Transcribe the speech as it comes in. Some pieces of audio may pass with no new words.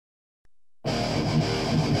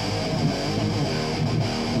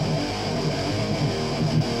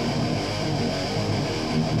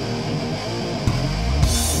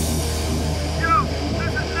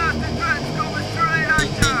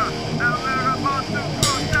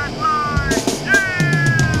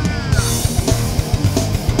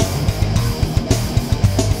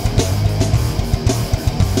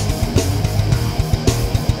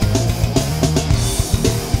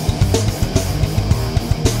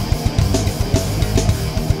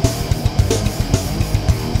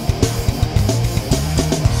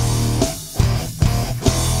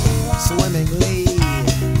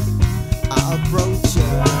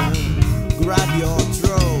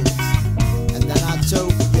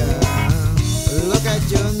utopia. Look at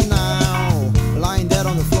you now, lying dead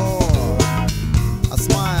on the floor. I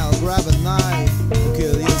smile, grab a knife, and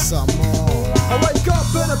kill you some more. I wake up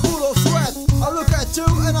in a pool of sweat. I look at you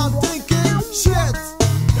and I'm thinking, shit,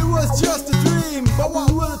 it was just a dream. But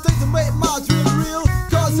what will it take to make my dream real?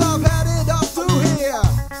 Cause I've had it up to here.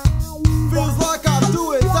 Feels like I'm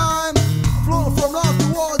doing time. Flown from love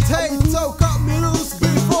towards hate, so cut me loose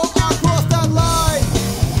before I cross that line.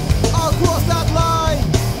 I'll cross that line.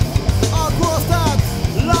 I'll cross that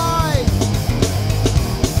line.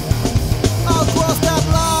 I'll cross that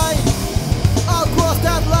line. I'll cross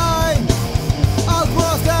that line. I'll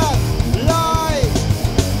cross that line.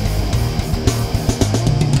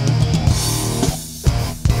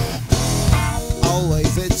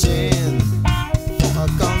 Always itching for a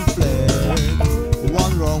conflict.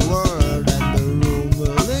 One wrong word and the room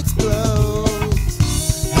will explode.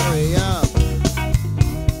 Hurry up,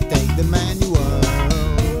 take the manual,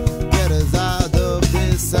 get us out of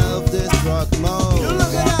this self-destruct mode. You're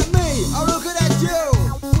looking at me, I'm looking at you.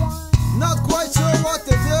 Not quite sure what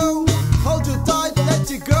to do. Hold you tight, let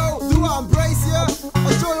you go. Do I embrace you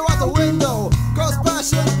or throw you out the window? Cause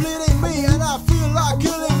passion's bleeding me and I feel like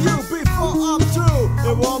killing you before I'm through.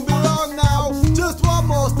 It won't be